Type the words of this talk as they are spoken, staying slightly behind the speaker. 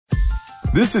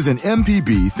This is an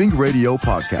MPB Think Radio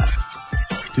podcast.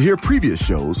 To hear previous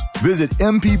shows, visit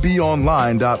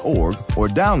mpbonline.org or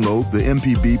download the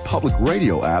MPB Public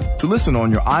Radio app to listen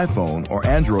on your iPhone or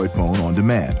Android phone on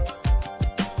demand.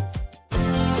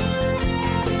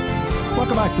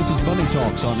 Welcome back. This is Money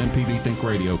Talks on MPB Think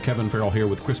Radio. Kevin Farrell here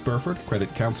with Chris Burford,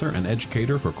 credit counselor and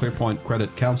educator for ClearPoint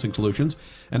Credit Counseling Solutions,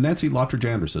 and Nancy Lottridge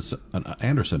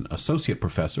Anderson, associate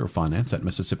professor of finance at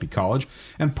Mississippi College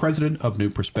and president of New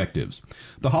Perspectives.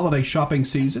 The holiday shopping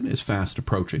season is fast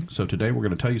approaching, so today we're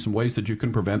going to tell you some ways that you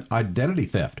can prevent identity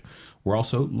theft. We're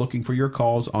also looking for your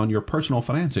calls on your personal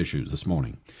finance issues this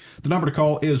morning. The number to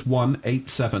call is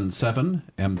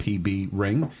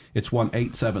 1-877-MPB-RING. It's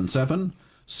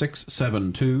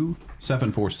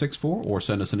 1-877-672-7464, or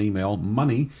send us an email,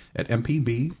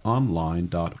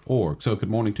 money@mpbonline.org. So good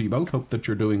morning to you both. Hope that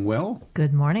you're doing well.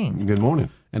 Good morning. Good morning.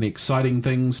 Any exciting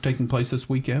things taking place this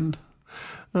weekend?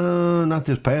 Not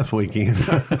this past weekend.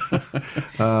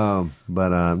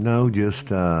 but no,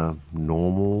 just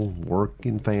normal work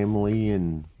and family,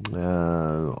 and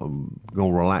going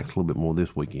to relax a little bit more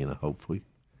this weekend, hopefully.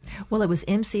 Well, it was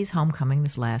MC's homecoming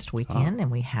this last weekend,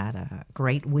 and we had a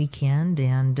great weekend.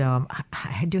 And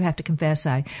I do have to confess,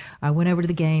 I went over to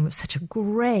the game. It was such a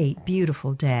great,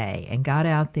 beautiful day, and got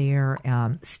out there,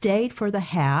 stayed for the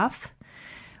half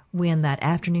when that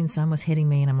afternoon sun was hitting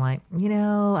me. And I'm like,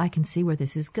 I can see where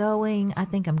this is going. I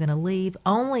think I'm going to leave,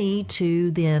 only to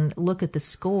then look at the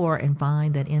score and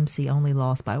find that MC only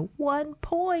lost by 1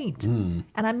 point. And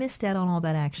I missed out on all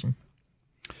that action.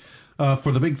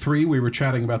 For the big three, we were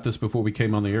chatting about this before we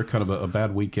came on the air, kind of a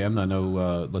bad weekend. I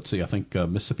know, I think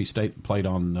Mississippi State played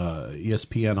on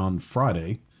ESPN on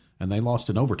Friday, and they lost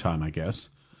in overtime, I guess.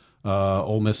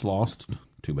 Ole Miss lost.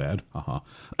 Too bad.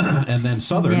 And then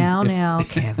Southern. Now,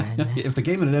 Kevin. If the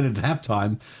game had ended at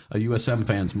halftime, USM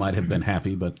fans might have been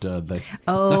happy, but they...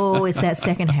 Oh, it's that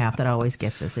second half that always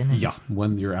gets us, isn't it? Yeah,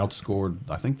 when you're outscored,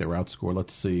 I think they were outscored,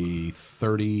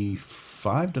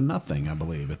 35-0, I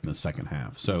believe, in the second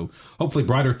half. So hopefully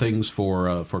brighter things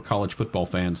for college football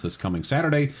fans this coming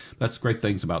Saturday. That's great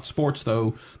things about sports,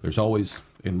 though. There's always,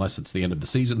 unless it's the end of the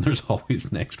season, there's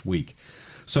always next week.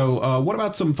 So what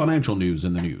about some financial news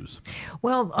in the news?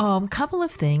 Well, a couple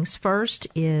of things. First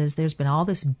is there's been all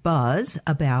this buzz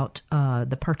about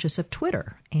the purchase of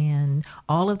Twitter and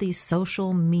all of these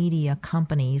social media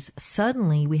companies.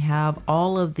 Suddenly we have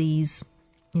all of these,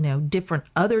 different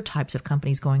other types of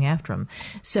companies going after them.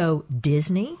 So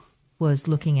Disney was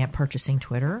looking at purchasing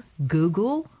Twitter.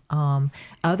 Google,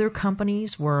 other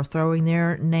companies were throwing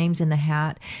their names in the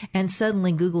hat. And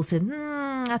suddenly Google said,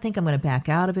 I think I'm going to back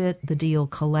out of it. The deal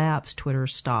collapsed.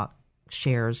 Twitter's stock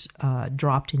shares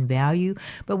dropped in value,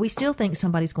 but we still think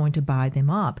somebody's going to buy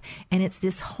them up. And it's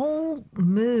this whole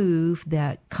move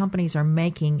that companies are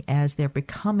making as they're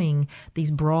becoming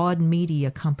these broad media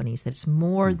companies, that it's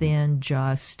more than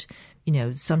just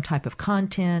some type of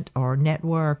content or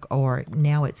network, or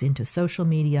now it's into social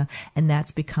media, and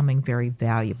that's becoming very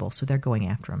valuable. So they're going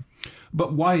after them.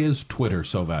 But why is Twitter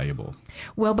so valuable?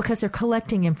 Well, because they're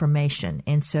collecting information,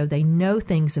 and so they know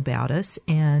things about us,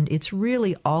 and it's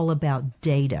really all about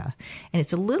data. And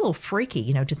it's a little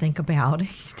freaky, to think about.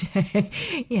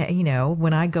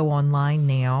 When I go online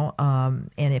now,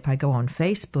 and if I go on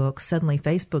Facebook, suddenly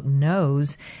Facebook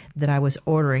knows that I was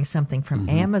ordering something from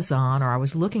Amazon, or I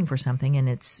was looking for something, and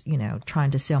it's,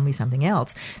 trying to sell me something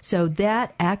else. So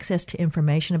that access to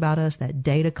information about us, that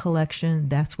data collection,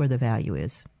 that's where the value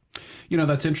is.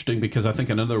 That's interesting, because I think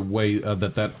another way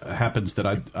that happens that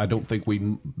I don't think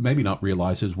we maybe not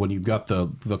realize is when you've got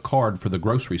the card for the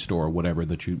grocery store or whatever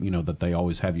that that they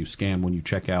always have you scan when you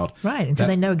check out. Right, and so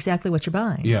they know exactly what you're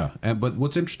buying. Yeah, but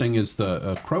what's interesting is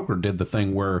the Kroger did the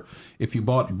thing where if you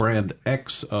bought brand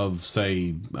X of,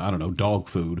 say, dog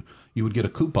food, you would get a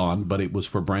coupon, but it was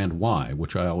for brand Y,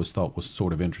 which I always thought was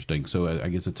sort of interesting. So I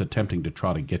guess it's attempting to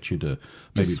try to get you to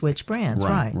maybe switch brands.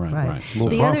 Right. More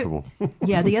profitable.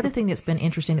 The other thing that's been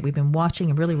interesting that we've been watching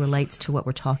and really relates to what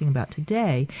we're talking about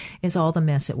today is all the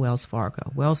mess at Wells Fargo.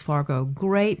 Wells Fargo,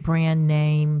 great brand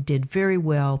name, did very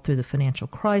well through the financial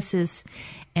crisis.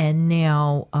 And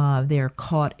now they're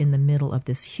caught in the middle of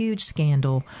this huge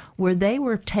scandal where they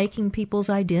were taking people's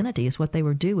identity is what they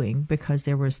were doing, because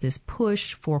there was this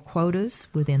push for quotas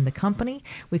within the company.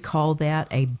 We call that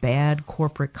a bad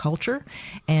corporate culture.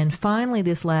 And finally,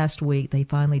 this last week, they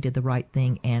finally did the right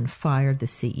thing and fired the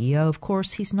CEO. Of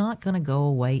course, he's not going to go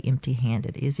away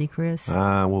empty-handed, is he, Chris?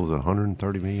 What was it,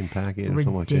 $130 million package or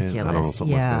something like that? Ridiculous.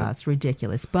 It's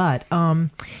ridiculous. But,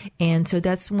 and so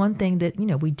that's one thing that,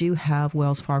 we do have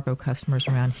Wells Fargo customers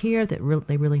around here that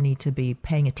they really need to be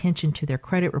paying attention to their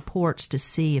credit reports to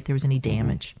see if there was any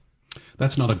damage.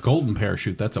 That's not a golden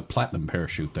parachute. That's a platinum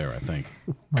parachute there, I think.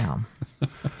 Well,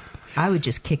 I would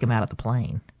just kick him out of the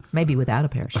plane, maybe without a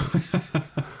parachute.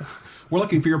 We're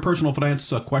looking for your personal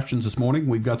finance questions this morning.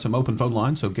 We've got some open phone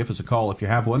lines, so give us a call if you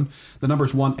have one. The number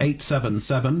is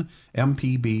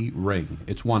 1-877-MPB-RING.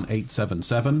 It's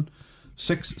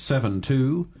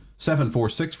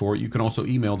 1-877-672-7464. You can also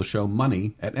email the show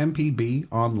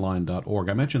money@mpbonline.org.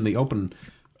 I mentioned the open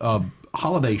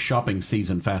holiday shopping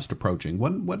season fast approaching.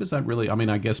 What does that really? I mean,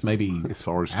 I guess maybe it's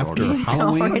already after started.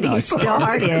 Halloween. It's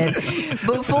already started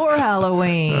before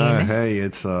Halloween. Hey,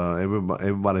 it's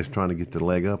everybody's trying to get their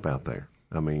leg up out there.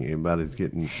 I mean, everybody's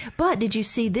getting. But did you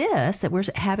see this? That we're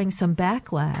having some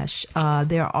backlash.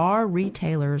 There are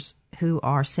retailers who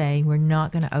are saying we're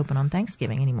not going to open on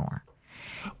Thanksgiving anymore.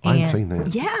 I haven't seen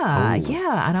that.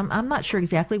 Yeah. And I'm not sure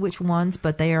exactly which ones,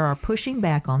 but they are pushing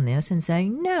back on this and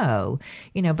saying no,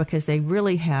 because they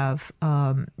really have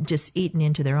just eaten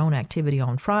into their own activity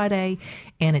on Friday,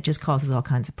 and it just causes all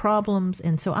kinds of problems.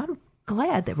 And so I'm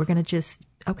glad that we're going to just,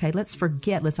 let's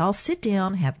forget. Let's all sit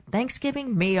down, have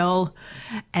Thanksgiving meal,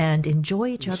 and enjoy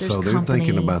each other's company. So they're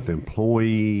thinking about the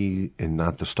employee and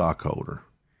not the stockholder,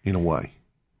 in a way.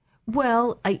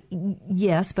 Well,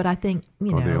 yes, but I think,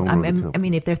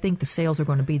 if they think the sales are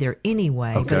going to be there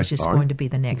anyway, but it's just going to be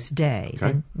the next day,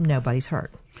 then nobody's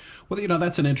hurt. Well,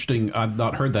 that's an interesting, I've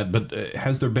not heard that, but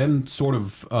has there been sort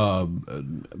of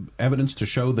evidence to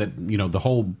show that, the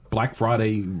whole Black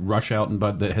Friday rush out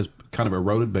but that has kind of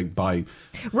eroded by...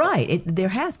 Right. There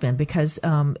has been, because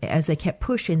as they kept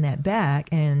pushing that back,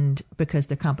 and because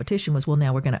the competition was,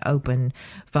 now we're going to open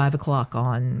 5 o'clock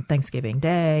on Thanksgiving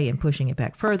Day and pushing it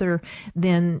back further,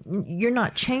 then you're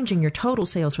not changing your total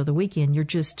sales for the weekend. You're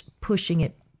just pushing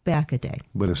it back a day.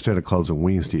 But instead of closing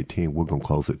Wednesday at 10, we're going to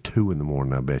close at 2 in the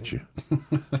morning, I bet you.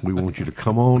 We want you to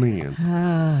come on in.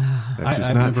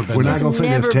 I've never been. We're not going to say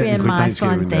that's technically my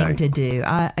Thanksgiving fun thing Day. to do.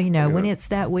 When it's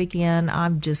that weekend,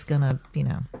 I'm just going to,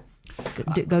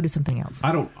 go do something else.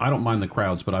 I don't mind the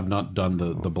crowds, but I've not done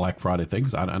the Black Friday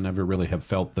things. I never really have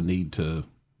felt the need to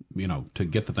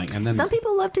get the thing. And then some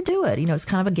people love to do it. It's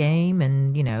kind of a game,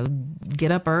 and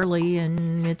get up early,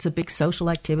 and it's a big social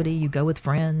activity. You go with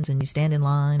friends, and you stand in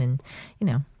line, and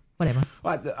whatever.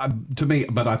 To me,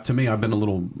 I've been a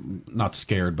little not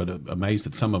scared, but amazed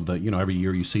at some of the. Every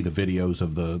year you see the videos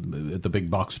of at the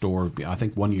big box store. I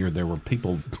think one year there were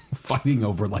people fighting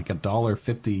over like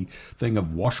 $1.50 thing of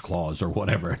washcloths or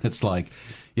whatever, and it's like.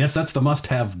 Yes, that's the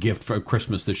must-have gift for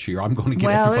Christmas this year. I'm going to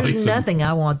get everybody there's nothing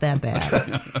I want that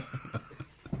bad.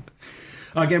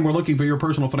 Again, we're looking for your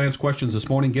personal finance questions this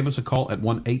morning. Give us a call at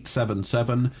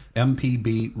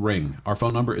 1-877-MPB-RING. Our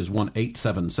phone number is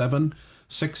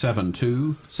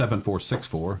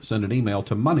 1-877-672-7464. Send an email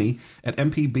to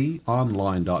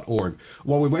money@mpbonline.org.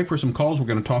 While we wait for some calls, we're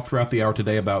going to talk throughout the hour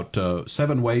today about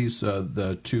 7 ways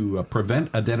to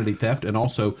prevent identity theft, and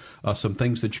also some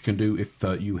things that you can do if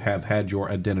you have had your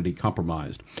identity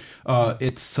compromised.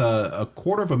 It's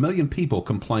 250,000 people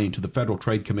complain to the Federal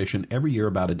Trade Commission every year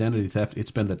about identity theft.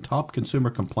 It's been the top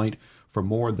consumer complaint for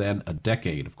more than a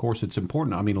decade. Of course, it's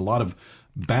important. I mean, a lot of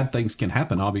bad things can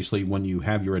happen, obviously, when you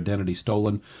have your identity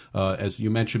stolen. As you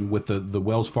mentioned with the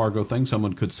Wells Fargo thing,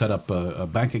 someone could set up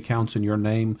bank accounts in your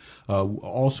name,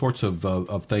 all sorts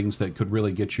of things that could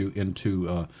really get you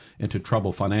into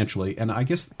trouble financially. And I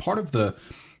guess part of the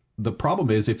problem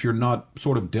is if you're not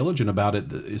sort of diligent about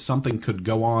it, something could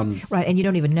go on. Right, and you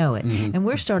don't even know it. Mm-hmm. And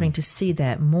we're starting to see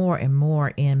that more and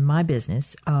more in my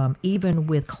business, even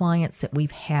with clients that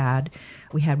we've had.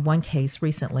 We had one case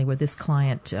recently where this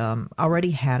client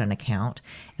already had an account,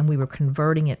 and we were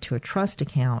converting it to a trust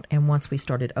account. And once we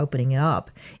started opening it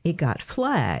up, it got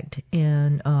flagged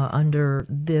under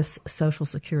this Social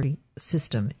Security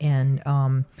system. And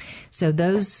so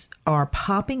those are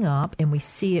popping up, and we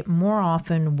see it more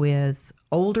often with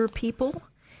older people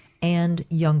and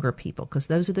younger people, because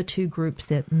those are the two groups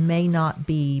that may not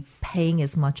be paying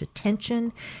as much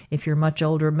attention. If you're much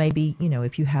older, maybe,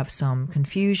 if you have some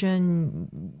confusion,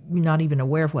 you're not even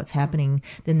aware of what's happening,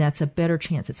 then that's a better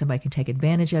chance that somebody can take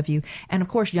advantage of you. And of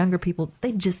course, younger people,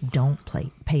 they just don't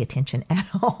pay attention at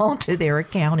all to their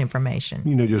account information.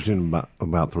 Just in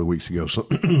about 3 weeks ago,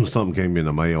 something came in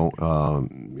the mail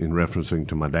in referencing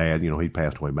to my dad. He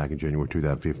passed away back in January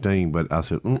 2015, but I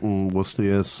said, what's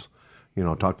this?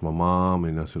 I talked to my mom,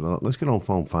 and I said, let's get on the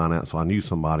phone and find out. So I knew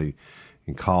somebody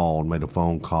and made a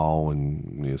phone call,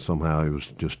 and somehow it was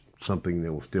just something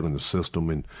that was still in the system.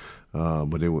 And I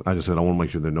just said, I want to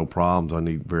make sure there are no problems. I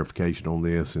need verification on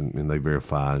this, and they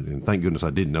verified. And thank goodness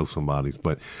I did know somebody.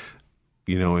 But,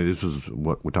 this was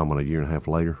what we're talking about, a year and a half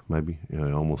later, maybe,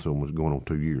 almost going on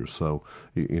 2 years. So,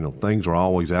 things are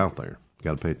always out there.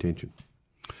 Got to pay attention.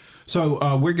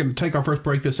 So we're going to take our first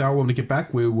break this hour. When we get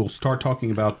back, we will start talking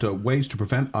about ways to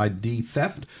prevent ID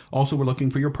theft. Also, we're looking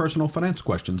for your personal finance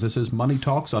questions. This is Money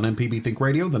Talks on MPB Think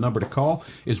Radio. The number to call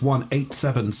is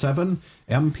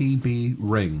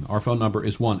 1-877-MPB-RING. Our phone number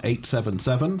is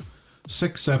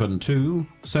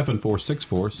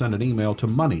 1-877-672-7464. Send an email to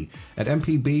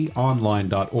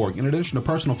money@mpbonline.org. In addition to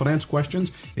personal finance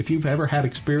questions, if you've ever had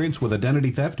experience with identity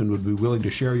theft and would be willing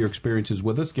to share your experiences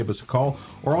with us, give us a call.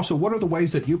 Or also, what are the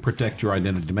ways that you protect your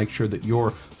identity to make sure that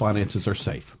your finances are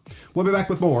safe? We'll be back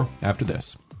with more after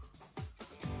this.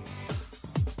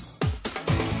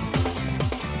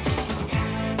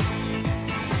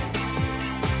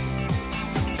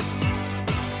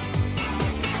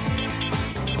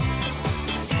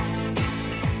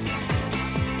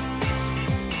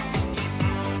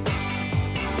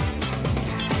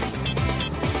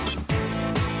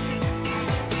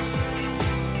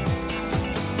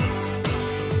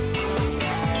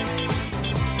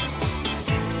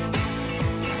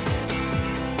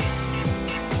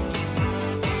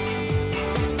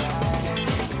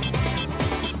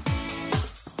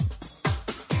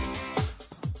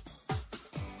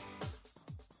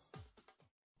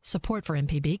 Support for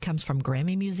MPB comes from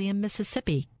Grammy Museum,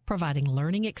 Mississippi, providing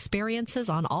learning experiences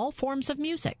on all forms of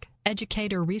music.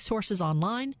 Educator resources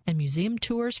online and museum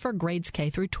tours for grades K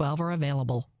through 12 are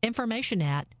available. Information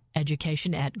at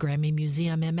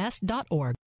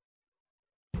education@grammymuseumms.org.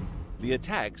 The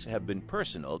attacks have been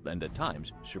personal and at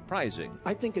times surprising.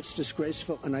 I think it's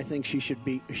disgraceful, and I think she should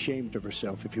be ashamed of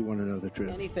herself, if you want to know the truth.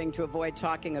 Anything to avoid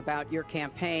talking about your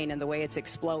campaign and the way it's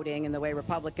exploding and the way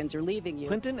Republicans are leaving you.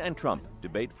 Clinton and Trump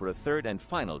debate for a third and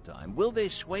final time. Will they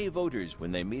sway voters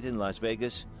when they meet in Las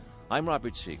Vegas? I'm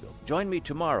Robert Siegel. Join me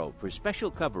tomorrow for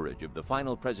special coverage of the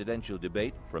final presidential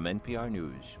debate from NPR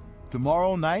News.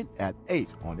 Tomorrow night at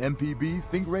 8 on MPB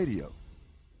Think Radio.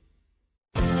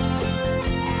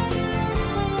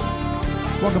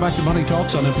 Welcome back to Money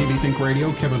Talks on MPB Think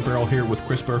Radio. Kevin Farrell here with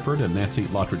Chris Burford and Nancy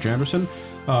Lottridge Anderson.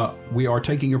 We are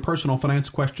taking your personal finance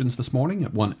questions this morning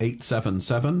at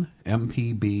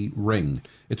 1-877-MPB-RING.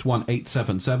 It's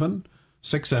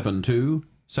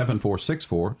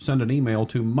 1-877-672-7464. Send an email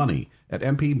to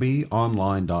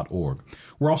money@mpbonline.org.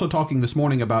 We're also talking this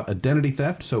morning about identity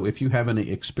theft, so if you have any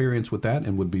experience with that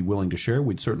and would be willing to share,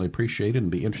 we'd certainly appreciate it and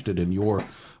be interested in your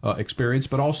experience.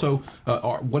 But also,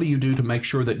 what do you do to make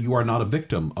sure that you are not a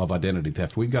victim of identity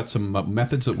theft? We've got some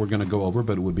methods that we're going to go over,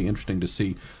 but it would be interesting to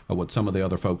see what some of the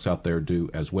other folks out there do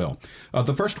as well.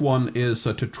 The first one is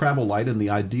to travel light, and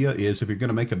the idea is if you're going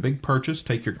to make a big purchase,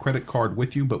 take your credit card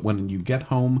with you, but when you get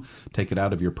home, take it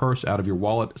out of your purse, out of your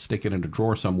wallet, stick it in a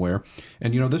drawer somewhere.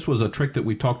 And, this was a trick that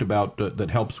we talked about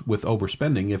that helps with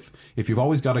overspending. If you've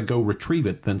always got to go retrieve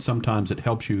it, then sometimes it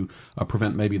helps you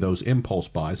prevent maybe those impulse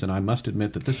buys. And I must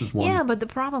admit that this is one. Yeah, but the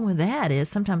problem with that is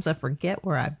sometimes I forget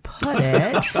where I put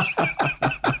it.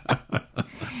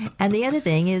 And the other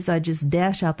thing is I just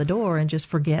dash out the door and just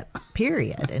forget,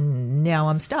 period. And now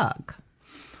I'm stuck.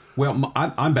 Well,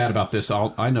 I'm bad about this.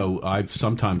 I know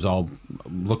sometimes I'll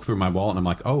look through my wallet and I'm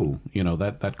like, oh,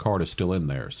 that card is still in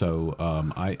there. So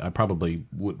I probably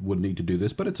would need to do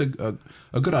this. But it's a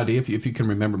good idea if you can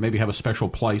remember. Maybe have a special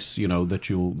place that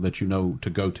you know to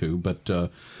go to. But the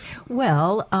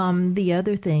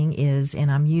other thing is, and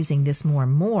I'm using this more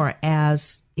and more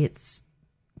as it's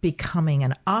becoming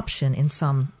an option in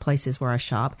some places where I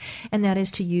shop, and that is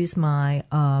to use my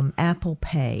Apple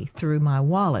Pay through my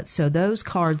wallet. So those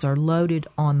cards are loaded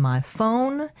on my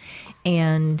phone,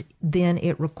 and then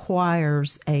it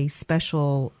requires a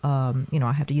special, I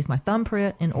have to use my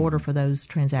thumbprint in order for those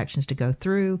transactions to go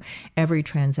through. Every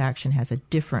transaction has a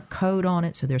different code on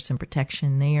it, so there's some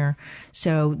protection there.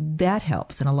 So that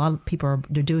helps, and a lot of people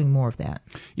they're doing more of that.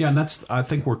 Yeah, and I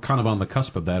think we're kind of on the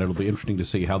cusp of that. It'll be interesting to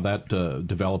see how that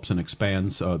develops and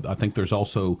expands. I think there's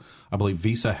also, I believe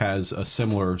Visa has a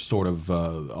similar sort of,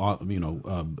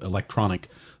 electronic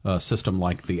system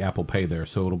like the Apple Pay there.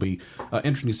 So it'll be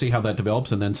interesting to see how that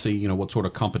develops, and then see what sort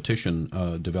of competition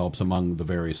develops among the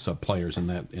various players in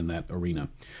that arena.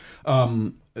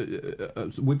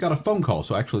 We've got a phone call,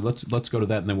 so actually let's go to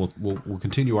that, and then we'll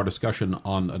continue our discussion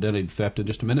on identity theft in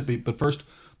just a minute. But first,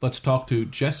 let's talk to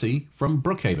Jesse from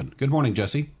Brookhaven. Good morning,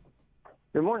 Jesse.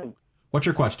 Good morning. What's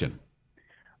your question?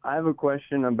 I have a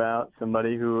question about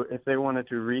somebody who, if they wanted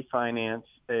to refinance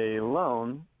a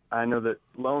loan, I know that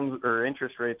loans or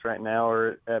interest rates right now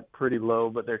are at pretty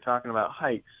low, but they're talking about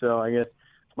hikes. So I guess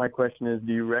my question is,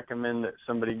 do you recommend that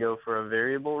somebody go for a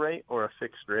variable rate or a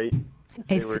fixed rate if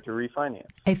they were to refinance?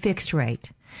 A fixed rate.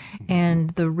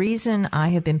 And the reason I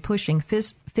have been pushing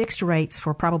fixed rates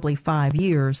for probably 5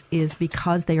 years is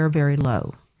because they are very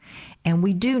low. And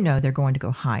we do know they're going to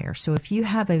go higher. So if you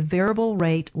have a variable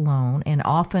rate loan and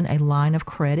often a line of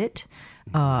credit,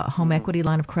 home equity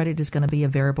line of credit is going to be a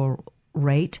variable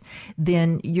rate,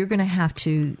 then you're going to have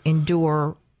to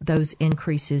endure those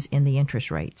increases in the interest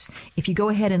rates. If you go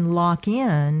ahead and lock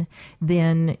in,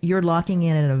 then you're locking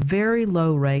in at a very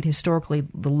low rate, historically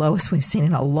the lowest we've seen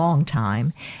in a long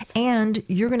time, and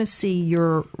you're going to see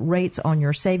your rates on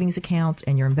your savings accounts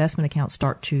and your investment accounts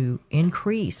start to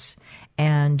increase,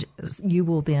 and you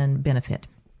will then benefit.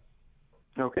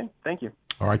 Okay, thank you.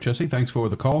 All right, Jesse, thanks for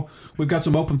the call. We've got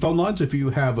some open phone lines. If you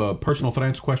have a personal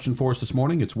finance question for us this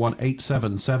morning, it's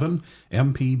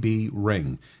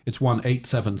 1-877-MPB-RING. It's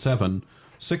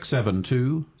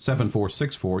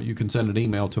 1-877-672-7464. You can send an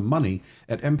email to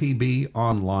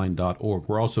money@mpbonline.org.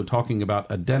 We're also talking about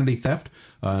identity theft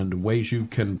and ways you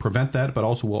can prevent that, but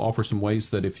also we'll offer some ways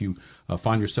that if you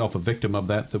find yourself a victim of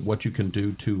that what you can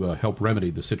do to help remedy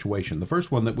the situation. The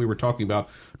first one that we were talking about,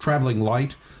 traveling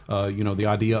light, the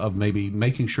idea of maybe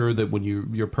making sure that when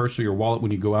your purse or your wallet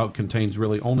when you go out contains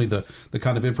really only the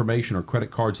kind of information or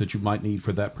credit cards that you might need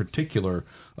for that particular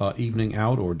evening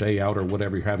out or day out or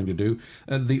whatever you're having to do.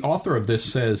 The author of this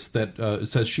says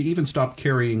that she even stopped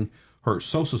carrying her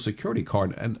Social Security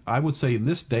card. And I would say in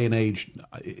this day and age,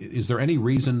 is there any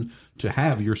reason to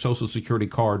have your Social Security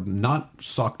card not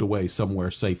socked away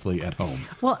somewhere safely at home?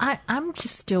 Well, I'm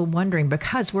just still wondering,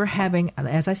 because we're having,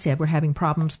 as I said, we're having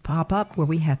problems pop up where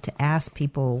we have to ask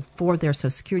people for their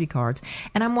Social Security cards.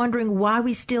 And I'm wondering why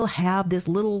we still have this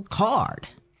little card,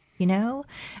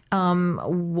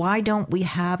 why don't we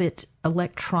have it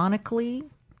electronically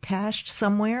cached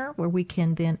somewhere where we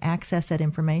can then access that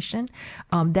information?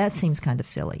 That seems kind of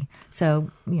silly. So,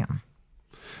 yeah.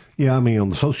 Yeah, I mean, on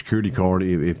the Social Security card,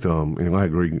 and I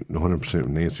agree 100% with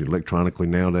Nancy, electronically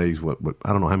nowadays, what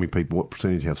I don't know how many people, what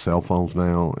percentage have cell phones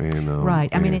now? And right.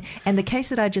 I mean, and the case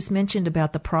that I just mentioned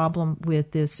about the problem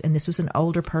with this, and this was an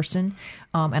older person,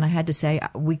 and I had to say,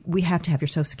 we have to have your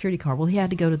Social Security card. Well, he had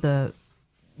to go to the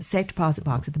safe deposit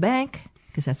box at the bank,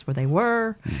 because that's where they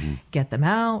were, get them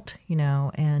out,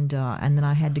 and then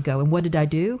I had to go. And what did I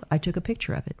do? I took a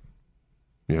picture of it.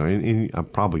 And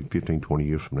probably 15, 20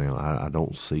 years from now, I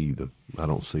don't see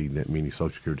that many Social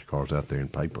Security cards out there in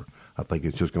paper. I think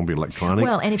it's just going to be electronic.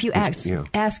 Well, and if you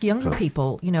ask younger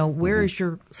people, where is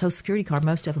your Social Security card?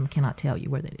 Most of them cannot tell you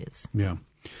where that is. Yeah.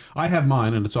 I have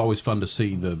mine, and it's always fun to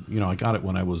see I got it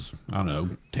when I was,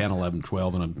 10, 11,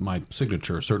 12, and my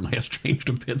signature certainly has changed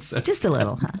a bit since. Just a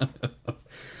little, huh?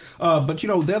 But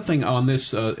the other thing on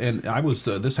this, and I was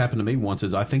this happened to me once,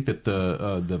 is I think that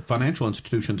the financial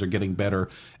institutions are getting better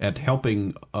at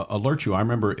helping alert you. I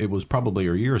remember it was probably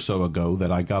a year or so ago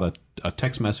that I got a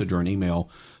text message or an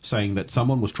email saying that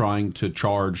someone was trying to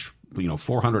charge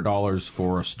 $400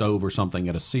 for a stove or something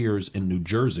at a Sears in New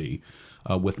Jersey.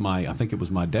 With I think it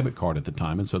was my debit card at the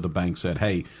time. And so the bank said,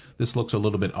 hey, this looks a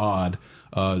little bit odd.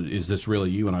 Is this really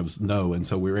you? And I was, no. And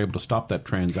so we were able to stop that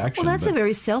transaction. Well, that's a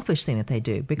very selfish thing that they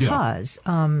do, because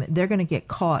they're going to get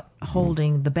caught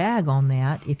holding the bag on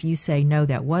that if you say, no,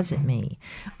 that wasn't me.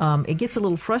 It gets a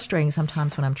little frustrating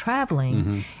sometimes when I'm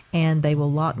traveling and they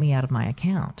will lock me out of my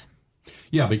account.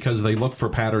 Yeah, because they look for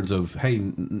patterns of, hey,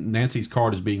 Nancy's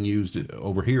card is being used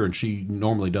over here, and she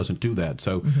normally doesn't do that.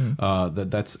 So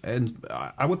that's, and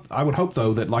I would hope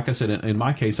though that, like I said, in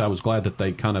my case, I was glad that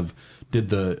they kind of did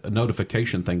the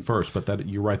notification thing first. But that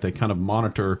you're right, they kind of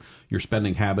monitor your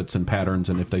spending habits and patterns,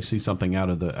 and if they see something out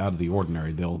of the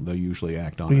ordinary, they'll usually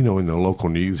act on it. In the local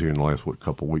news here in the last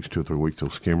couple of weeks, 2 or 3 weeks,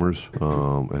 those skimmers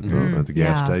at the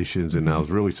gas stations, and I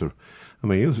was really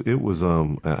it was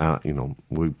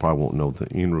we probably won't know the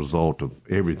end result of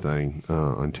everything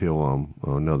until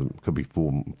another, could be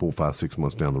 4, 5, 6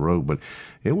 months down the road. But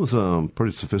it was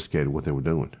pretty sophisticated what they were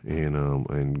doing,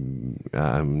 and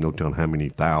I'm no telling how many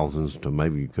thousands to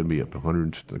maybe it could be up to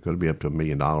hundreds, it could be up to $1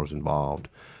 million involved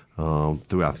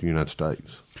throughout the United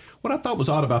States. What I thought was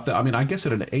odd about that, I mean, I guess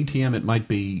at an ATM it might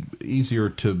be easier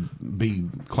to be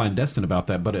clandestine about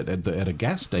that, but at a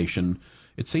gas station,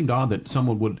 it seemed odd that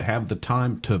someone would have the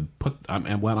time to put,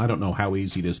 and I don't know how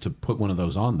easy it is to put one of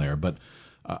those on there, but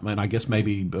and I guess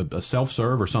maybe a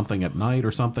self-serve or something at night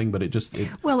or something, but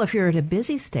Well, if you're at a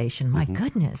busy station, my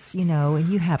goodness, and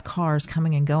you have cars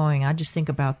coming and going. I just think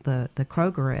about the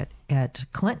Kroger at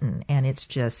Clinton, and it's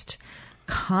just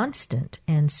constant,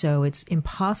 and so it's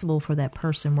impossible for that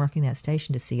person working that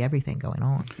station to see everything going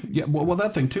on. Yeah, well,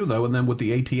 that thing too, though, and then with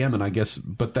the ATM, and I guess,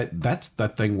 but that's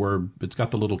that thing where it's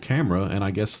got the little camera, and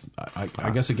I guess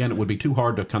again, it would be too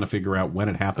hard to kind of figure out when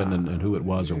it happened and who it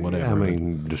was or whatever. I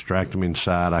mean, distract them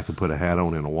inside. I could put a hat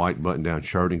on and a white button-down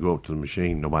shirt and go up to the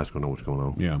machine. Nobody's going to know what's going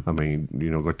on. Yeah. I mean,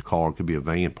 like the car, it could be a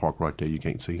van parked right there. You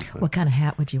can't see. What kind of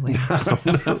hat would you wear?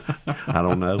 I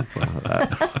don't know.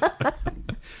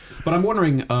 But I'm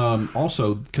wondering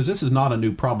also, because this is not a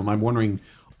new problem, I'm wondering,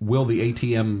 will the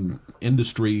ATM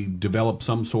industry develop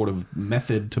some sort of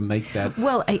method to make that?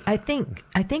 Well, I think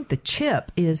the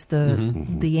chip is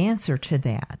the answer to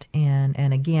that.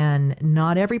 And again,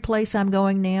 not every place I'm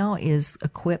going now is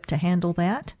equipped to handle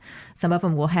that. Some of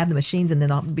them will have the machines and then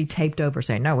they'll be taped over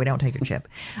saying, no, we don't take your chip.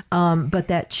 But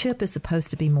that chip is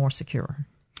supposed to be more secure.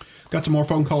 Got some more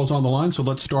phone calls on the line, so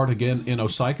let's start again in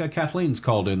Osaka. Kathleen's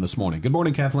called in this morning. Good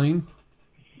morning, Kathleen.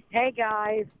 Hey,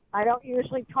 guys. I don't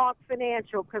usually talk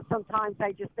financial because sometimes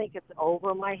I just think it's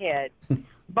over my head.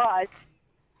 But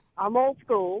I'm old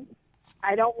school.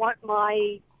 I don't want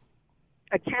my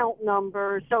account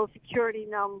number, Social Security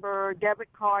number, debit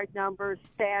card number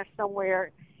stashed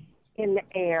somewhere in the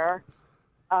air.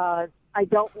 I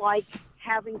don't like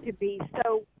having to be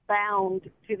so bound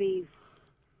to these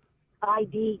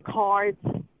ID cards.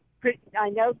 I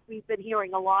know we've been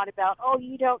hearing a lot about,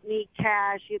 you don't need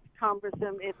cash, it's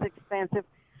cumbersome, it's expensive.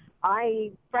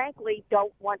 I frankly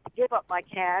don't want to give up my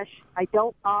cash. I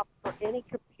don't opt for any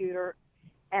computer,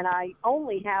 and I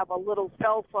only have a little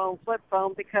cell phone, flip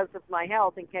phone, because of my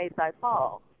health in case I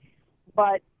fall.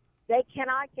 But they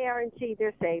cannot guarantee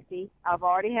their safety. I've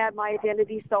already had my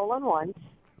identity stolen once,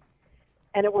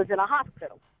 and it was in a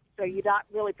hospital. So you're not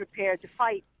really prepared to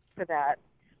fight for that.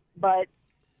 But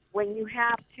when you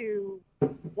have to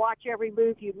watch every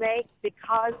move you make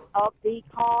because of the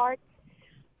card,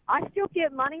 I still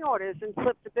give money orders and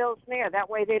slip the bills in there. That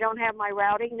way they don't have my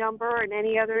routing number and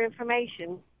any other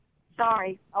information.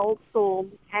 Sorry, old school,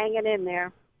 hanging in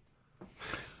there.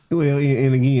 Well,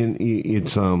 and again,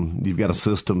 it's you've got a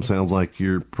system. Sounds like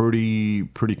you're pretty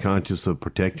conscious of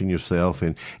protecting yourself,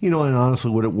 and and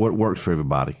honestly, what works for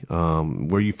everybody.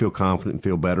 Where you feel confident and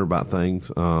feel better about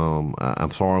things.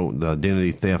 I'm sorry, the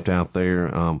identity theft out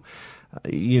there.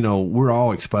 We're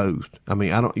all exposed. I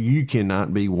mean, you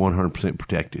cannot be 100%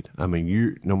 protected. I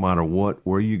mean, no matter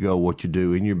where you go, what you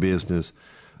do in your business,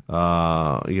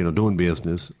 doing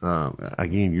business.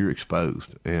 Again, you're exposed,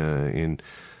 and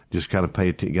just kind of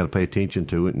got to pay attention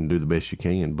to it and do the best you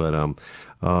can. But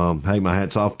hey, my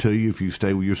hat's off to you if you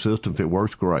stay with your system. If it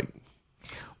works, great.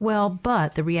 Well,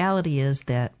 but the reality is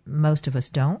that most of us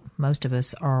don't. Most of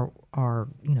us are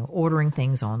ordering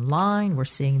things online. We're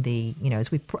seeing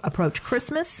as we approach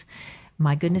Christmas,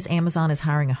 my goodness, Amazon is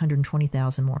hiring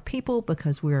 120,000 more people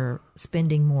because we're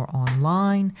spending more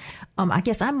online. I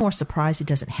guess I'm more surprised it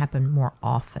doesn't happen more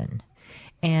often.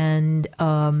 And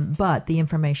but the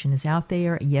information is out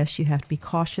there. Yes, you have to be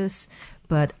cautious,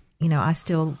 but I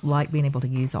still like being able to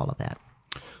use all of that.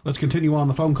 Let's continue on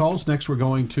the phone calls. Next, we're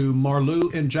going to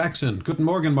Marlou in Jackson. Guten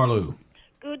Morgen, Marlou.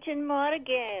 Guten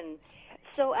Morgen.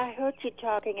 So I heard you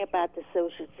talking about the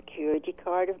Social Security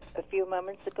card a few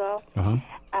moments ago.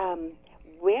 Uh-huh.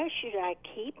 Where should I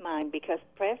keep mine? Because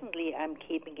presently I'm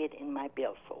keeping it in my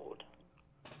billfold.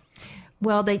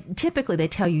 Well, they typically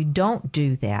tell you don't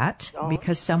do that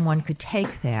because someone could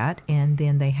take that, and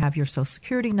then they have your Social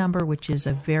Security number, which is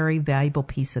a very valuable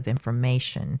piece of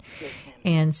information. Yes.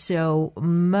 And so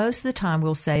most of the time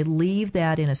we'll say leave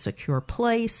that in a secure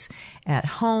place at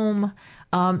home.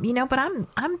 But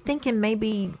I'm thinking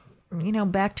maybe,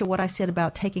 back to what I said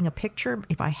about taking a picture.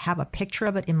 If I have a picture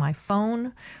of it in my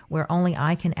phone where only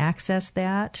I can access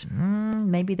that,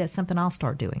 maybe that's something I'll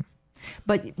start doing.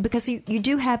 But because you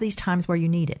do have these times where you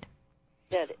need it.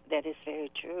 That is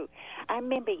very true. I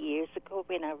remember years ago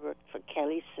when I worked for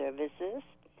Kelly Services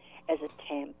as a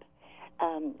temp,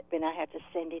 when I had to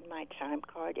send in my time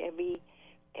card every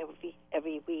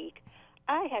week,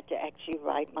 I had to actually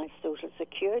write my Social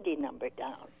Security number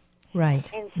down. Right.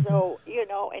 And so,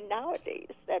 and nowadays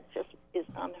that just is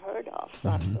unheard of. So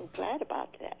I'm so glad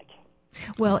about that.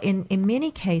 Well, in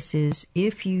many cases,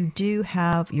 if you do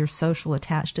have your social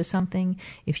attached to something,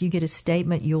 if you get a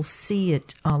statement, you'll see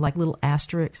it like little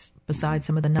asterisks beside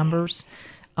some of the numbers,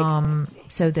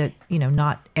 so that,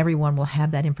 not everyone will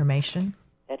have that information.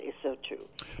 That is so true.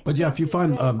 But yeah, if you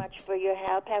find... Thank you very much for your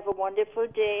help. Have a wonderful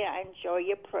day. I enjoy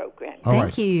your program.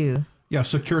 Thank you. Yeah,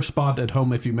 secure spot at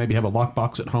home if you maybe have a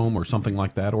lockbox at home or something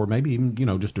like that, or maybe even,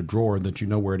 just a drawer that you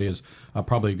know where it is.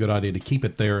 Probably a good idea to keep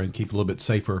it there and keep it a little bit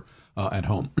safer at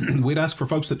home. We'd ask for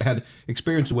folks that had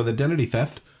experience with identity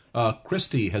theft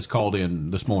Christy has called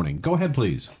in this morning. Go ahead,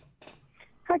 please.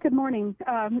 Hi, good morning.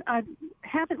 I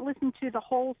haven't listened to the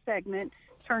whole segment,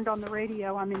 turned on the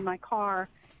radio. I'm in my car.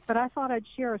 But I thought I'd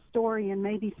share a story and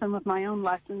maybe some of my own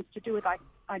lessons to do with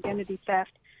identity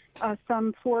theft.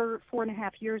 Some four and a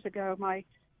half years ago, my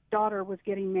daughter was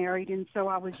getting married, and so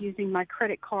I was using my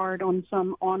credit card on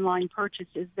some online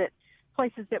purchases, that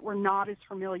places that were not as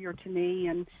familiar to me,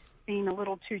 and being a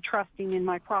little too trusting in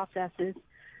my processes.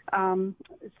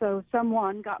 So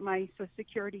someone got my Social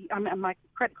Security, my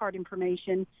credit card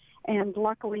information, and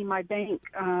luckily my bank,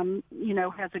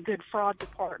 has a good fraud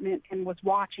department and was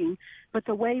watching. But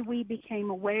the way we became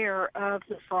aware of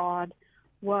the fraud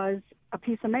was a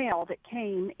piece of mail that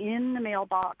came in the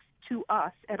mailbox to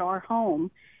us at our home.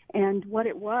 And what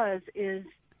it was is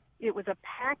it was a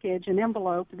package, an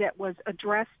envelope that was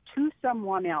addressed to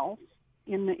someone else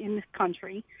in this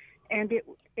country, and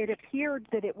it appeared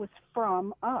that it was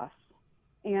from us,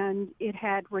 and it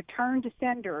had return to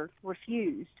sender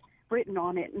refused written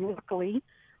on it, and luckily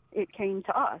it came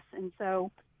to us. And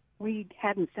so we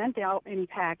hadn't sent out any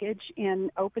package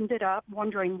and opened it up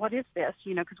wondering, what is this,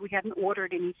 because we hadn't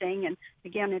ordered anything, and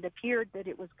again it appeared that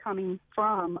it was coming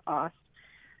from us.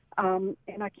 And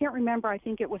I can't remember, I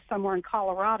think it was somewhere in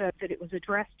Colorado that it was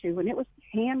addressed to, and it was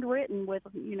handwritten with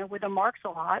a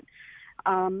marks-a-lot.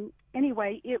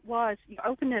 Anyway, you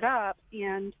opened it up,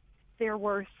 and there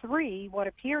were 3 what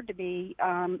appeared to be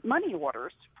money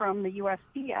orders from the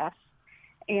USPS.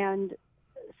 And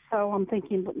so I'm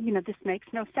thinking, this makes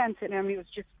no sense. And it was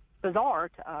just bizarre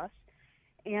to us.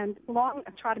 And I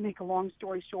try to make a long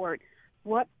story short.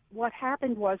 What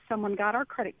happened was someone got our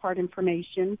credit card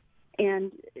information,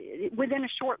 and within a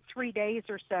short 3 days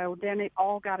or so, then it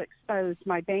all got exposed.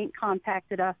 My bank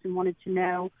contacted us and wanted to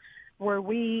know, were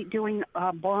we doing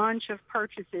a bunch of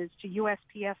purchases to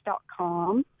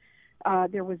USPS.com?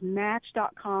 There was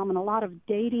Match.com and a lot of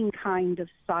dating kind of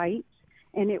sites,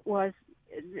 and it was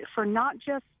for not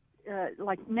just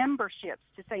like memberships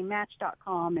to say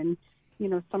Match.com and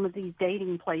some of these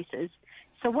dating places.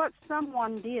 So what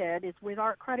someone did is, with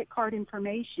our credit card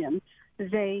information,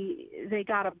 they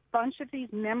got a bunch of these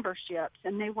memberships,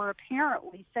 and they were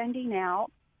apparently sending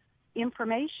out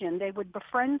information. They would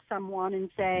befriend someone and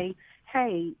say,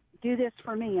 hey, do this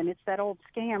for me. And it's that old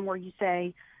scam where you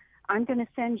say, I'm going to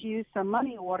send you some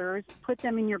money orders, put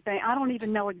them in your bank. I don't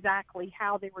even know exactly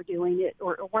how they were doing it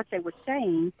or what they were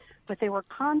saying, but they were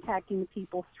contacting the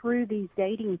people through these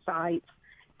dating sites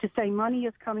to say, money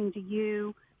is coming to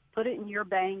you, put it in your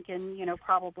bank, and,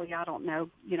 probably, I don't know,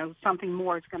 something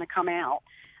more is going to come out.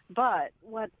 But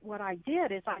what I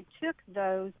did is I took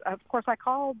those. Of course, I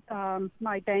called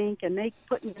my bank, and they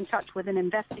put me in touch with an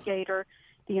investigator.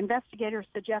 The investigator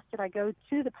suggested I go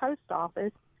to the post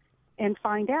office and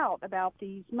find out about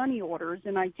these money orders,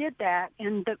 and I did that.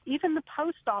 And even the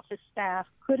post office staff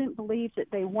couldn't believe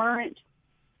that they weren't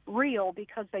real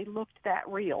because they looked that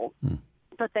real.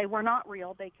 But they were not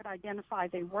real. They could identify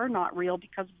they were not real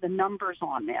because of the numbers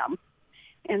on them.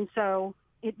 And so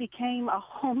it became a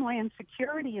Homeland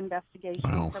Security investigation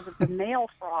because of the mail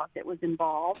fraud that was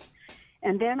involved.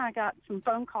 And then I got some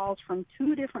phone calls from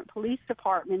 2 different police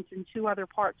departments in 2 other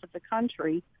parts of the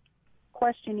country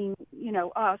questioning,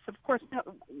 us. Of course,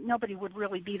 nobody would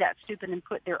really be that stupid and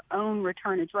put their own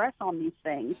return address on these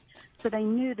things. So they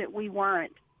knew that we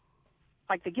weren't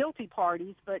like the guilty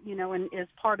parties, but, and as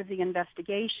part of the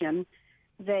investigation,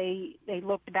 they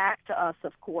looked back to us,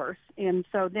 of course. And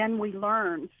so then we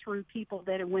learned through people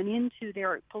that went into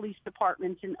their police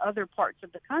departments in other parts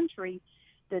of the country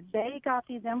that they got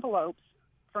these envelopes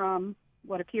from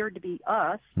what appeared to be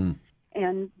us.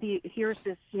 And here's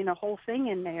this, whole thing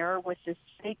in there with this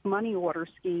fake money order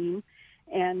scheme.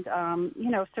 And,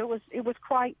 so it was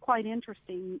quite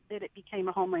interesting that it became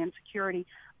a Homeland Security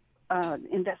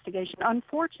investigation.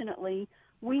 Unfortunately,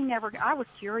 I was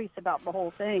curious about the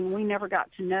whole thing. We never got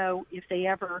to know if they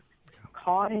ever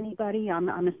caught anybody.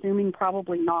 I'm assuming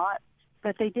probably not.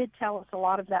 But they did tell us a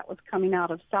lot of that was coming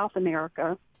out of South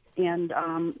America. And,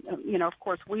 of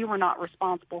course, we were not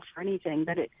responsible for anything,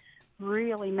 but it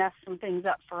really messed some things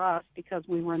up for us because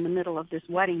we were in the middle of this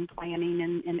wedding planning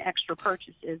and extra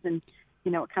purchases. And,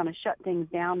 it kind of shut things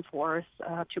down for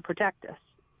us to protect us.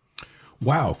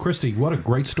 Wow, Christy, what a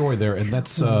great story there. And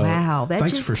that's wow, that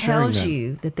thanks just for sharing tells that.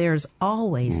 you that there's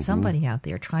always somebody out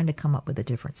there trying to come up with a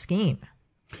different scheme.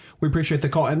 We appreciate the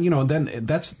call. And, then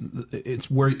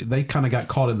it's where they kind of got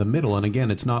caught in the middle. And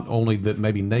again, it's not only that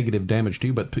maybe negative damage to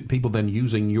you, but people then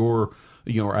using your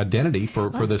identity for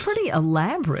this. It's pretty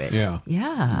elaborate. Yeah.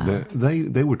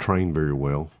 They were trained very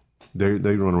well. They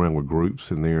run around with groups,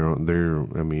 and they're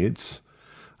I mean, it's,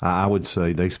 I would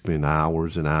say they spend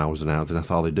hours and hours and hours, and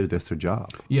that's all they do. That's their job.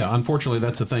 Yeah, unfortunately,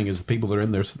 that's the thing, is the people that are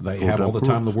in there, they have all the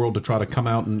time in the world to try to come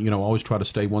out and, always try to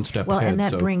stay one step ahead. Well, and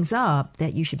that brings up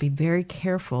that you should be very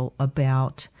careful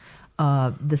about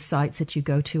the sites that you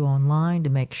go to online to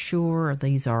make sure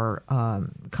these are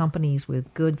companies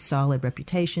with good, solid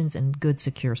reputations and good,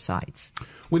 secure sites.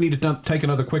 We need to take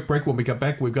another quick break. When we get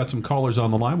back, we've got some callers on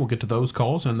the line. We'll get to those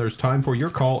calls, and there's time for your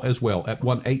call as well at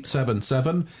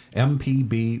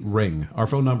 1-877-MPB-RING. Our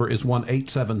phone number is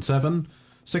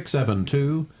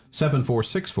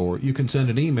 1-877-672-7464. You can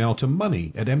send an email to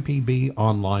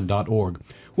money@mpbonline.org.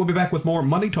 We'll be back with more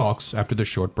Money Talks after this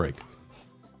short break.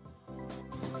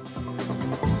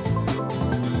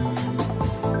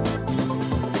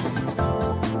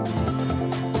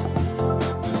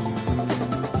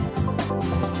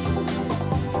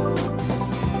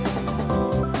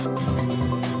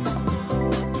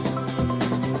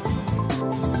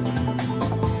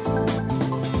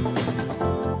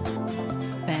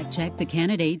 Check the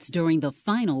candidates during the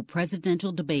final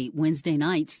presidential debate Wednesday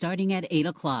night starting at 8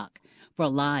 o'clock. For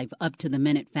live,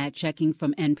 up-to-the-minute fact-checking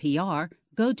from NPR,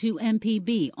 go to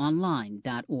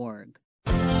mpbonline.org.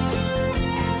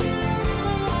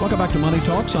 Welcome back to Money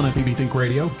Talks on MPB Think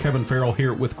Radio. Kevin Farrell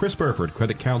here with Chris Burford,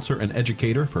 credit counselor and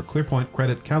educator for ClearPoint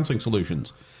Credit Counseling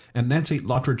Solutions, and Nancy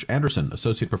Lottridge Anderson,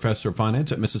 Associate Professor of Finance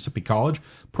at Mississippi College,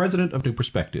 President of New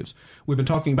Perspectives. We've been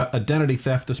talking about identity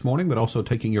theft this morning, but also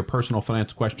taking your personal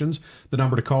finance questions. The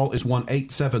number to call is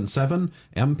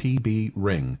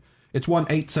 1-877-MPB-RING. It's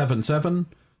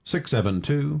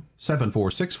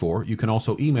 1-877-672-7464. You can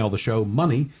also email the show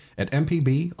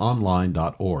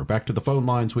money@mpbonline.org. Back to the phone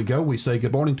lines we go. We say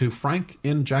good morning to Frank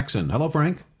in Jackson. Hello,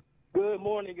 Frank. Good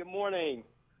morning. Good morning.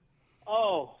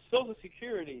 Oh, Social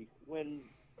Security, when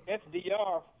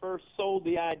FDR first sold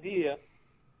the idea,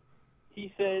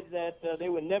 he said that they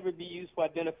would never be used for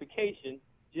identification,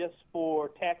 just for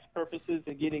tax purposes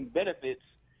and getting benefits.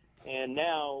 And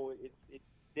now it's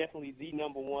definitely the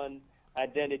number one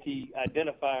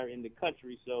identifier in the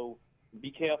country. So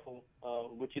be careful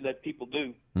what you let people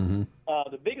do. Mm-hmm.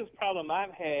 The biggest problem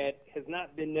I've had has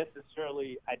not been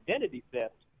necessarily identity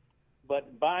theft,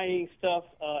 but buying stuff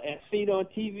as seen on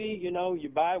TV. You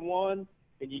buy one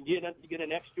and you get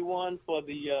an extra one for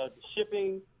the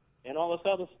shipping and all this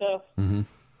other stuff. Mm-hmm.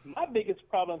 My biggest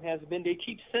problem has been they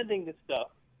keep sending the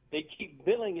stuff. They keep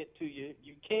billing it to you.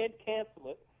 You can't cancel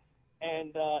it,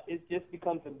 and it just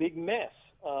becomes a big mess.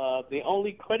 The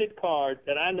only credit card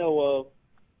that I know of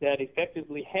that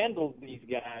effectively handles these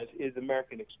guys is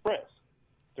American Express.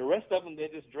 The rest of them, they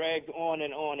just dragged on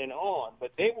and on and on.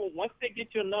 But they will, once they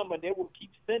get your number, they will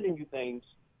keep sending you things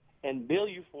and bill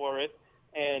you for it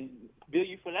and bill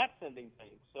you for not sending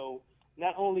things. So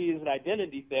not only is it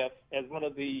identity theft, as one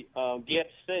of the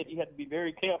guests said, you have to be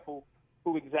very careful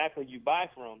who exactly you buy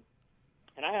from.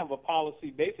 And I have a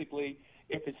policy, basically,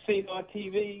 if it's seen on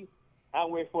TV, I'll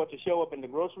wait for it to show up in the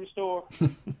grocery store.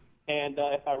 And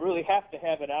if I really have to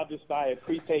have it, I'll just buy a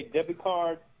prepaid debit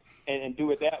card and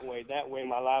do it that way. That way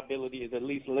my liability is at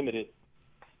least limited.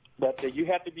 But you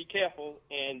have to be careful,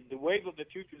 and the wave of the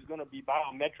future is going to be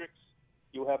biometrics.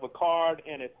 You'll have a card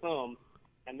and a thumb.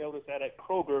 I noticed that at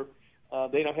Kroger,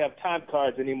 they don't have time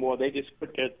cards anymore. They just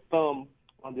put their thumb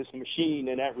on this machine,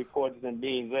 and that records them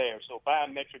being there. So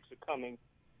biometrics are coming.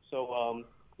 So,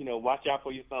 watch out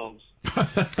for your thumbs.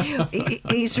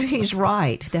 He's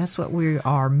right. That's what we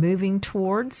are moving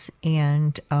towards.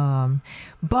 And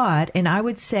I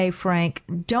would say, Frank,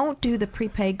 don't do the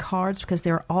prepaid cards because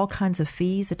there are all kinds of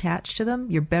fees attached to them.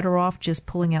 You're better off just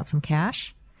pulling out some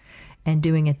cash and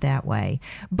doing it that way.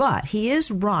 But he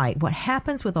is right. What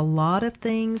happens with a lot of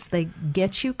things, they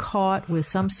get you caught with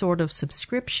some sort of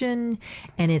subscription,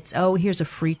 and it's, here's a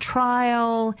free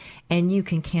trial, and you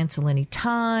can cancel any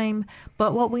time.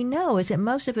 But what we know is that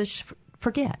most of us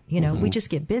forget. We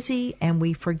just get busy and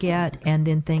we forget, and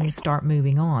then things start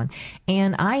moving on.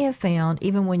 And I have found,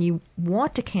 even when you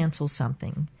want to cancel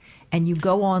something and you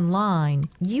go online,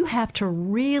 you have to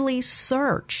really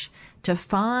search to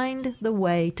find the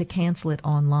way to cancel it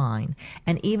online.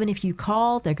 And even if you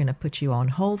call, they're going to put you on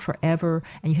hold forever,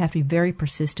 and you have to be very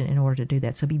persistent in order to do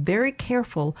that. So be very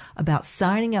careful about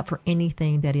signing up for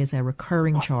anything that is a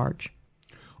recurring charge.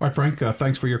 All right, Frank,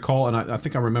 thanks for your call. And I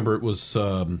think I remember it was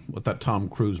with that Tom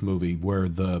Cruise movie where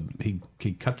he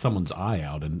cut someone's eye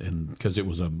out and because it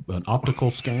was an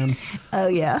optical scan. Oh,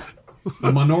 yeah.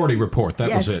 The Minority Report, that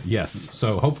yes. was it, yes.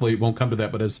 So hopefully it won't come to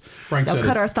that, but as Frank They'll said...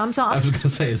 cut our thumbs off. I was going to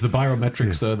say, as the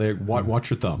biometrics, they watch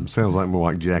your thumbs. Sounds like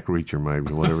more like Jack Reacher,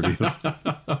 maybe, whatever it is.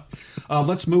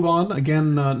 Let's move on.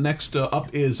 Again, next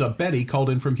up is Betty,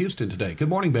 called in from Houston today. Good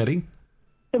morning, Betty.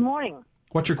 Good morning.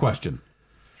 What's your question?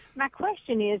 My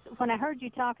question is, when I heard you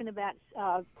talking about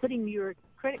putting your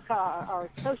credit card or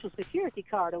Social Security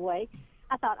card away,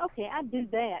 I thought, okay, I'd do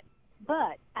that.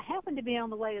 But I happened to be on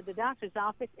the way to the doctor's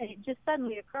office, and it just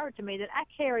suddenly occurred to me that I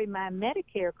carry my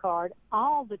Medicare card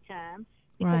all the time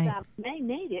because Right. I may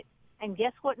need it. And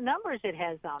guess what numbers it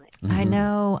has on it? I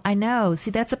know. See,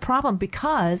 that's a problem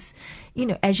because,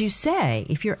 as you say,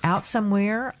 if you're out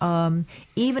somewhere,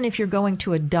 even if you're going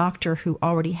to a doctor who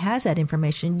already has that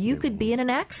information, you could be in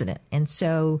an accident. And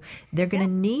so they're going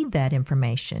to need that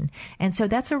information. And so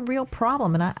that's a real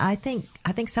problem. And I think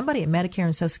somebody at Medicare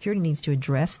and Social Security needs to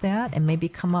address that and maybe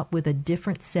come up with a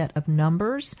different set of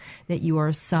numbers that you are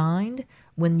assigned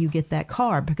when you get that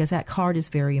card, because that card is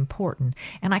very important.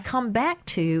 And I come back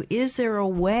to, is there a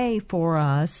way for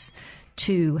us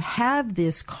to have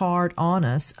this card on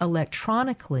us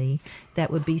electronically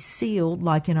that would be sealed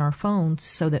like in our phones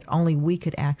so that only we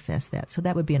could access that? So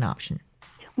that would be an option.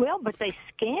 Well, but they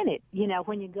scan it.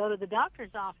 When you go to the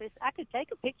doctor's office, I could take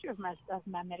a picture of my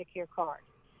Medicare card.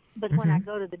 But when I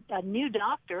go to a new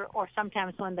doctor, or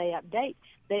sometimes when they update,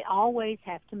 they always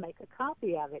have to make a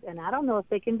copy of it. And I don't know if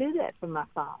they can do that from my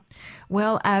phone.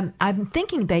 Well, I'm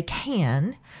thinking they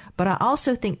can, but I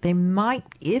also think they might,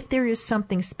 if there is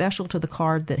something special to the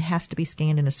card that has to be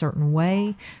scanned in a certain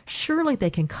way, surely they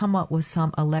can come up with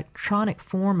some electronic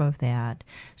form of that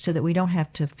so that we don't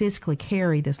have to physically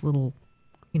carry this little,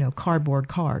 cardboard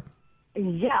card.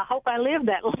 Yeah, I hope I live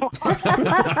that long.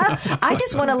 I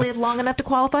just want to live long enough to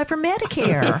qualify for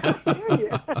Medicare.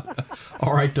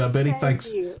 All right, Betty, Thank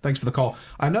thanks. you. Thanks for the call.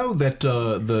 I know that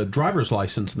the driver's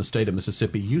license in the state of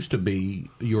Mississippi used to be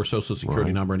your Social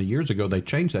Security number, and years ago they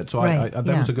changed that. So Right, that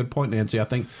was a good point, Nancy. I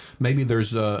think maybe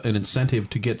there's an incentive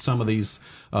to get some of these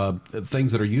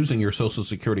things that are using your Social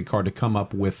Security card to come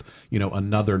up with,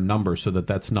 another number so that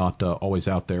that's not always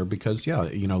out there. Because,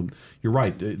 you're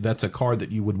right. That's a card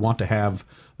that you would want to have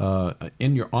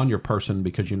on your person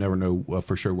because you never know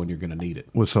for sure when you're going to need it.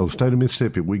 Well, so state of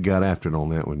Mississippi, we got after it on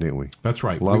that one, didn't we? That's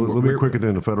right. A little bit quicker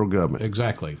than the federal government.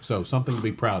 Exactly. So something to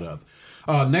be proud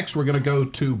of. Next, we're going to go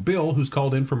to Bill, who's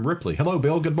called in from Ripley. Hello,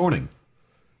 Bill. Good morning.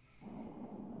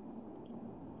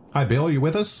 Hi, Bill. Are you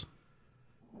with us?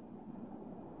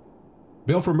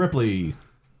 Bill from Ripley.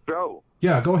 Joe.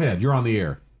 Yeah, go ahead. You're on the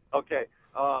air. Okay.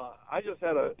 I just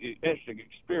had an interesting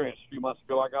experience a few months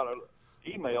ago. I got an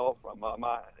email from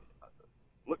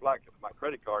looked like my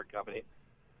credit card company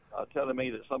telling me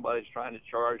that somebody's trying to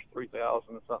charge $3,000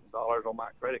 and something on my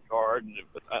credit card, and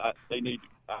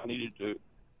I needed to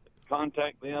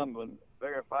contact them and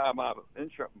verify my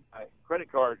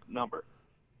credit card number.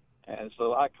 And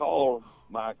so I called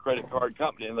my credit card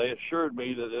company, and they assured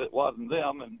me that it wasn't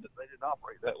them and that they didn't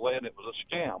operate that way, and it was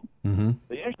a scam. Mm-hmm.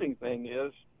 The interesting thing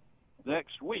is,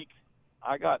 next week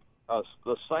I got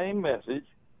the same message,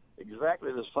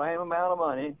 exactly the same amount of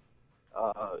money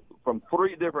from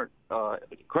 3 different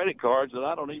credit cards that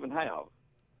I don't even have.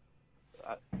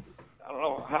 I don't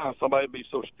know how somebody would be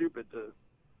so stupid to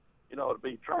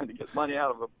be trying to get money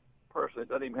out of a person that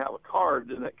doesn't even have a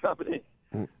card in that company.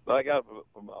 But I got it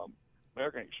from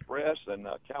American Express and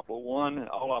Capital One,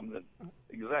 all of them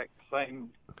the exact same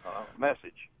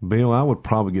message. Bill, I would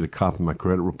probably get a copy of my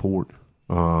credit report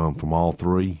from all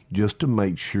 3 just to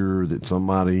make sure that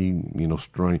somebody,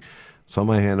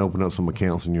 somebody hadn't opened up some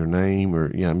accounts in your name or,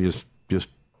 just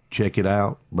check it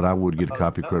out. But I would get a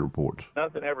copy of credit reports.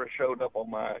 Nothing ever showed up on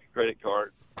my credit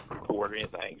card report or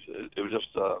anything. So it was just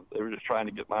they were just trying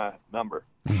to get my number.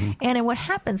 And what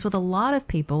happens with a lot of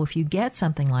people, if you get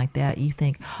something like that, you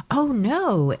think, oh,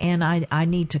 no, and I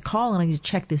need to call and I need to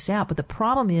check this out. But the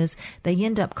problem is they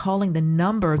end up calling the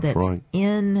number that's right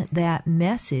in that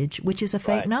message, which is a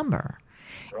fake number.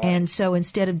 Right. And so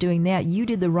instead of doing that, you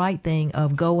did the right thing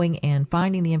of going and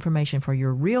finding the information for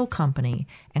your real company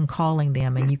and calling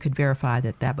them, and you could verify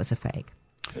that that was a fake.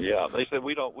 Yeah, they said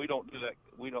we don't do that.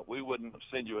 We wouldn't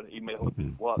send you an email if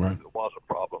it was, Right. if it was a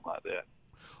problem like that.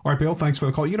 All right, Bill, thanks for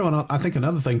the call. And I think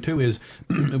another thing, too, is,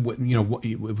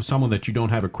 with someone that you don't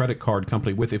have a credit card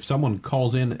company with, if someone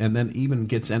calls in and then even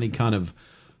gets any kind of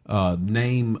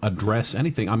name, address,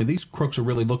 anything, I mean, these crooks are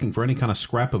really looking for any kind of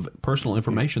scrap of personal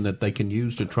information that they can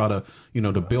use to try to,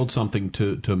 to build something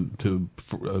to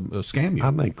scam you.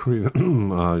 I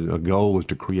think a goal is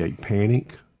to create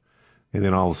panic. And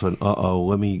then all of a sudden,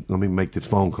 let me make this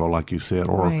phone call, like you said,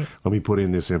 or Right. let me put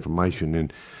in this information.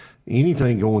 And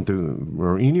anything going through,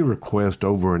 or any request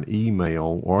over an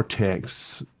email or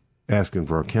text asking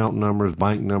for account numbers,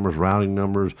 bank numbers, routing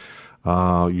numbers,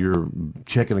 your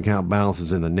checking account balance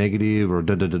is in the negative, or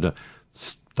da-da-da-da.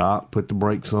 Stop, put the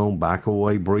brakes on, back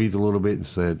away, breathe a little bit, and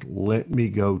said, let me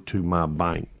go to my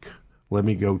bank. Let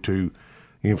me go to,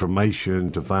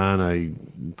 information to find a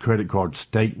credit card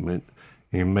statement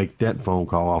and make that phone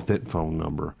call off that phone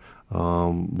number.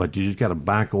 But you just got to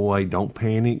back away. Don't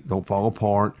panic. Don't fall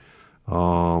apart.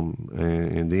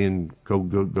 And then go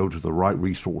to the right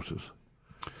resources.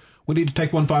 We need to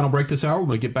take one final break this hour. When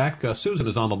we get back, Susan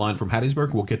is on the line from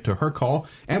Hattiesburg. We'll get to her call.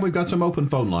 And we've got some open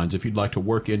phone lines if you'd like to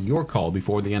work in your call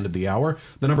before the end of the hour.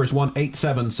 The number is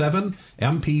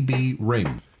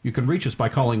 1-877-MPB-RING. You can reach us by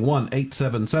calling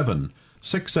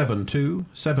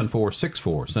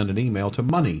 1-877-672-7464. Send an email to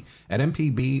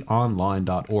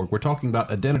money@mpbonline.org. We're talking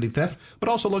about identity theft, but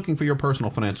also looking for your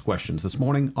personal finance questions this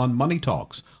morning on Money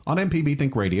Talks on MPB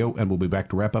Think Radio, and we'll be back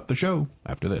to wrap up the show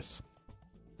after this.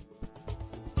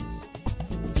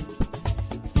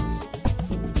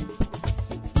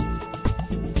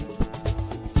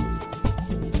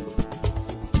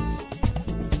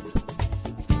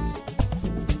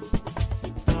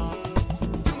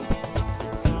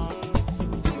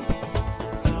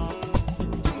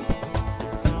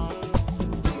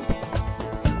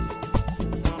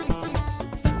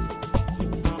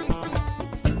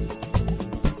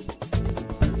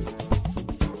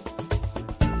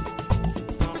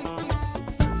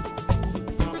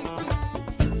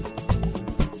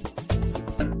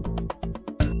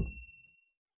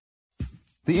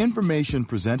 The information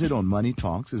presented on Money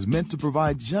Talks is meant to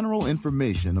provide general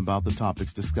information about the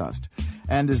topics discussed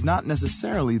and is not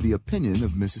necessarily the opinion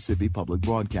of Mississippi Public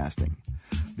Broadcasting.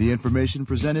 The information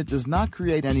presented does not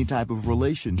create any type of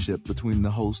relationship between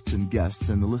the hosts and guests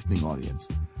and the listening audience.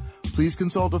 Please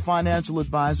consult a financial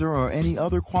advisor or any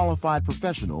other qualified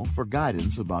professional for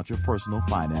guidance about your personal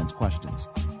finance questions.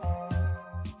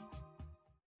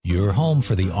 Your home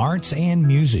for the arts and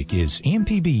music is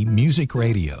MPB Music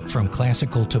Radio. From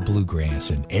classical to bluegrass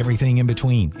and everything in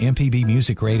between, MPB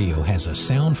Music Radio has a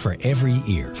sound for every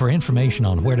ear. For information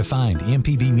on where to find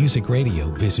MPB Music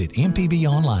Radio, visit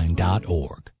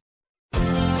mpbonline.org.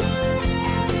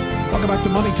 Welcome back to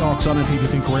Money Talks on MPB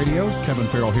Think Radio. Kevin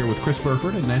Farrell here with Chris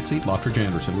Burford and Nancy Lottridge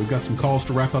Anderson. We've got some calls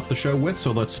to wrap up the show with, so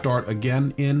let's start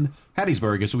again in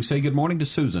Hattiesburg as we say good morning to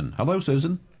Susan. Hello,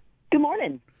 Susan. Good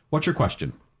morning. What's your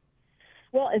question?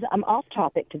 Well, I'm off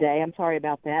topic today. I'm sorry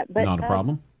about that. But, not a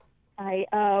problem.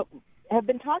 I have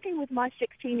been talking with my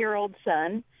 16-year-old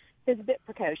son, who's a bit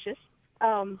precocious.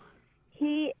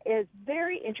 He is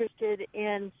very interested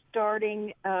in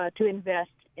starting to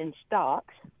invest in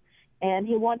stocks, and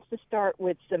he wants to start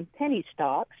with some penny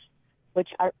stocks, which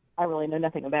I really know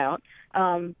nothing about.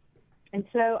 And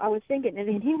so I was thinking,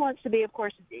 and he wants to be, of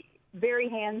course, very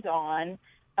hands-on.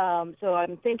 So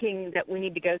I'm thinking that we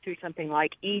need to go through something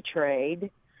like E-Trade.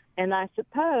 And I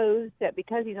suppose that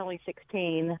because he's only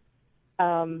 16,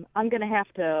 I'm going to have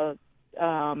to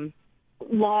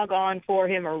log on for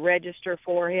him or register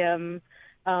for him.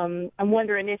 I'm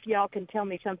wondering if y'all can tell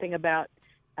me something about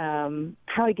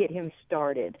how to get him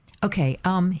started. Okay.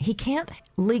 He can't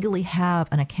legally have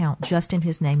an account just in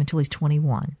his name until he's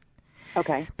 21.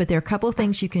 Okay. But there are a couple of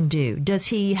things you can do. Does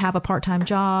he have a part-time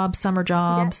job, summer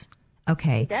jobs? Yes.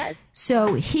 Okay. He does.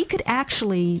 So you could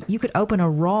open a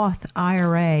Roth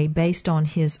IRA based on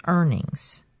his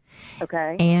earnings.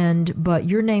 Okay. But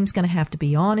your name's going to have to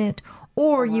be on it.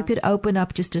 Or you could open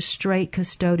up just a straight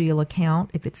custodial account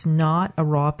if it's not a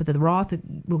Roth, but the Roth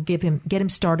will get him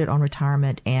started on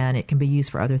retirement, and it can be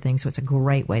used for other things. So it's a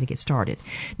great way to get started.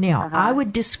 Now, I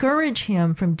would discourage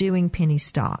him from doing penny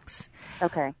stocks.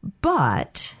 Okay.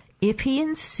 But if he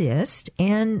insists,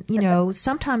 and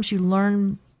sometimes you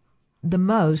learn the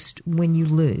most when you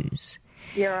lose.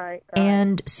 Yeah, right.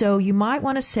 And so you might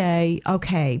want to say,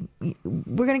 okay,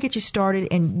 we're going to get you started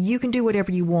and you can do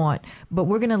whatever you want, but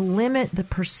we're going to limit the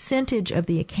percentage of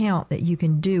the account that you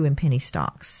can do in penny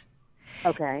stocks.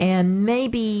 Okay. And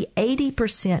maybe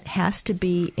 80% has to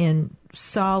be in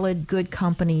solid, good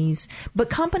companies, but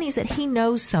companies that he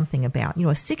knows something about. A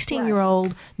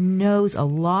 16-year-old knows a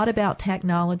lot about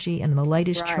technology and the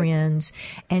latest trends,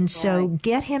 and so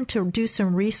get him to do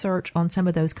some research on some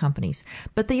of those companies.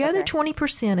 But the other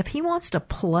 20%, if he wants to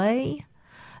play,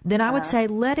 then I would say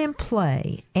let him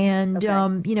play. And,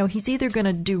 he's either going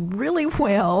to do really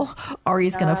well or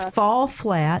he's going to fall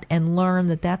flat and learn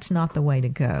that that's not the way to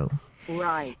go.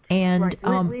 Right. And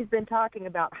we've been talking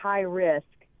about high risk.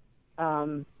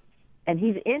 And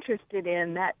he's interested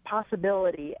in that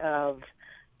possibility of,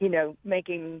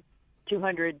 making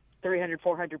 200, 300,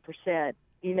 400%,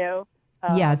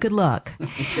 yeah, good luck.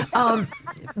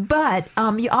 But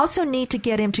you also need to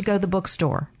get him to go to the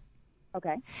bookstore.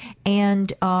 Okay.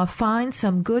 And find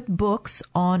some good books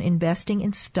on investing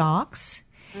in stocks.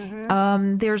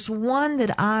 There's one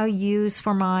that I use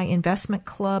for my investment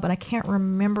club, and I can't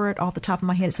remember it off the top of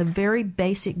my head. It's a very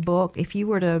basic book. If you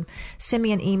were to send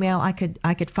me an email, I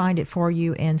could find it for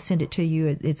you and send it to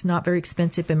you. It's not very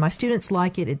expensive, and my students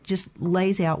like it. It just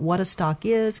lays out what a stock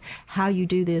is, how you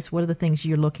do this, what are the things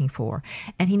you're looking for.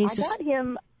 And he needs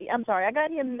I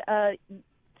got him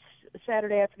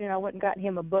Saturday afternoon. I went and got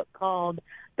him a book called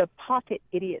The Pocket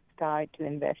Idiot's Guide to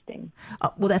Investing.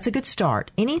 Well, that's a good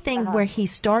start. Anything where he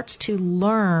starts to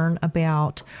learn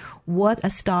about what a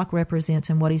stock represents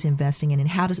and what he's investing in, and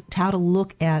how to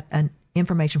look at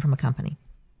information from a company.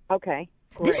 Okay.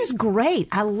 Great. This is great.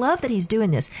 I love that he's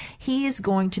doing this. He is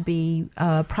going to be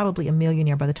probably a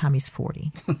millionaire by the time he's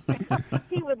 40.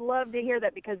 He would love to hear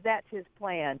that, because that's his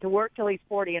plan, to work till he's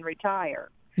 40 and retire.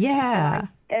 Yeah.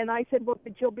 And I said, well,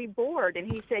 but you'll be bored.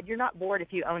 And he said, you're not bored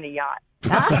if you own a yacht.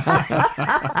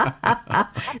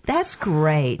 That's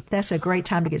great. That's a great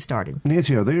time to get started.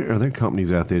 Nancy, are there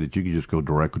companies out there that you can just go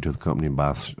directly to the company and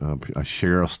buy a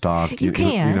share of stock? You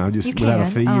can. Just without a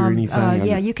fee or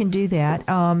anything? You can do that.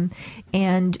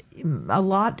 And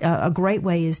a great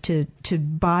way is to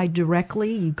buy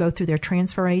directly. You go through their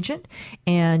transfer agent,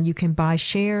 and you can buy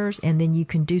shares, and then you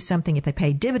can do something. If they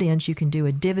pay dividends, you can do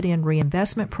a dividend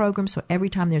reinvestment program. So every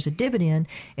time there's a dividend,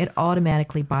 it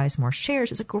automatically buys more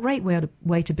shares. It's a great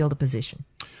way to build a position.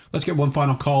 Let's get one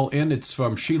final call in. It's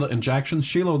from Sheila in Jackson.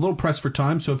 Sheila, a little pressed for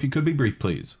time, so if you could be brief,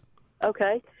 please.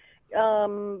 Okay.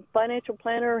 Financial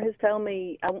planner has told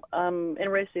me I'm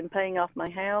interested in paying off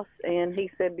my house, and he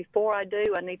said before I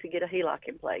do, I need to get a HELOC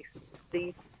in place. Do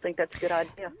you think that's a good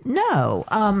idea? No.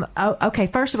 Okay,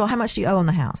 first of all, how much do you owe on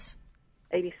the house?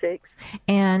 86.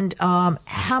 And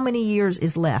how many years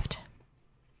is left?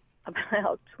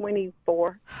 About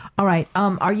 24. All right.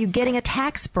 Are you getting a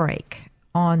tax break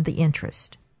on the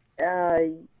interest?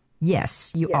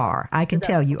 Yes, you are. I can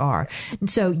tell you are. And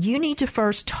so you need to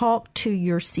first talk to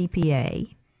your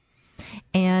CPA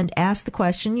and ask the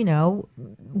question,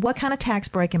 what kind of tax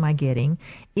break am I getting?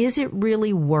 Is it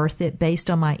really worth it based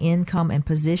on my income and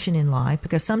position in life?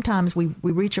 Because sometimes we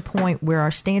reach a point where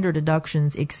our standard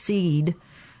deductions exceed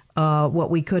what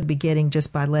we could be getting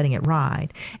just by letting it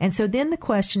ride. And so then the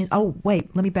question is,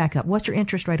 let me back up. What's your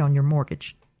interest rate on your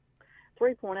mortgage?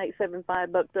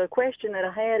 3.875, but the question that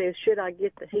I had is, should I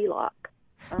get the HELOC?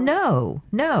 No.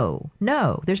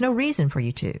 There's no reason for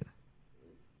you to.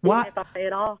 Why? If I pay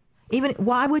it off?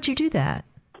 Why would you do that?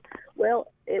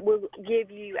 Well, it will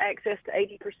give you access to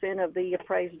 80% of the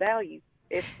appraised value.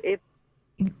 If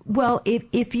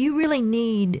you really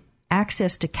need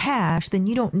access to cash, then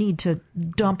you don't need to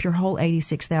dump your whole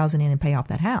 $86,000 in and pay off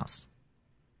that house.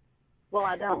 Well,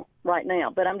 I don't right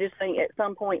now, but I'm just saying at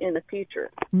some point in the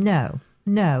future. No.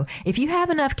 If you have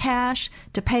enough cash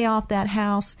to pay off that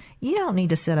house, you don't need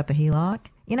to set up a HELOC.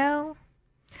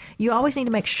 You always need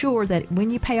to make sure that when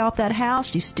you pay off that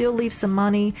house, you still leave some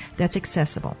money that's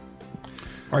accessible.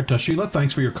 All right, Sheila,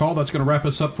 thanks for your call. That's going to wrap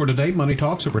us up for today. Money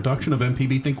Talks, a production of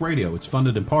MPB Think Radio. It's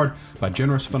funded in part by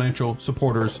generous financial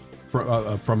supporters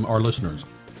from our listeners.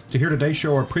 To hear today's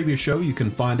show or previous show, you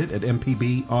can find it at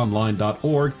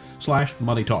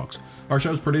mpbonline.org/moneytalks. Our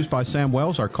show is produced by Sam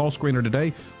Wells. Our call screener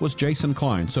today was Jason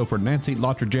Klein. So for Nancy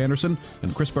Lottridge Anderson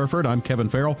and Chris Burford, I'm Kevin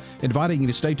Farrell, inviting you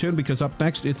to stay tuned because up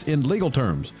next it's In Legal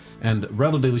Terms, and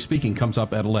Relatively Speaking comes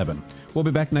up at 11. We'll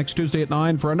be back next Tuesday at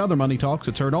 9 for another Money Talks.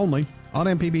 It's heard only on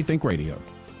MPB Think Radio.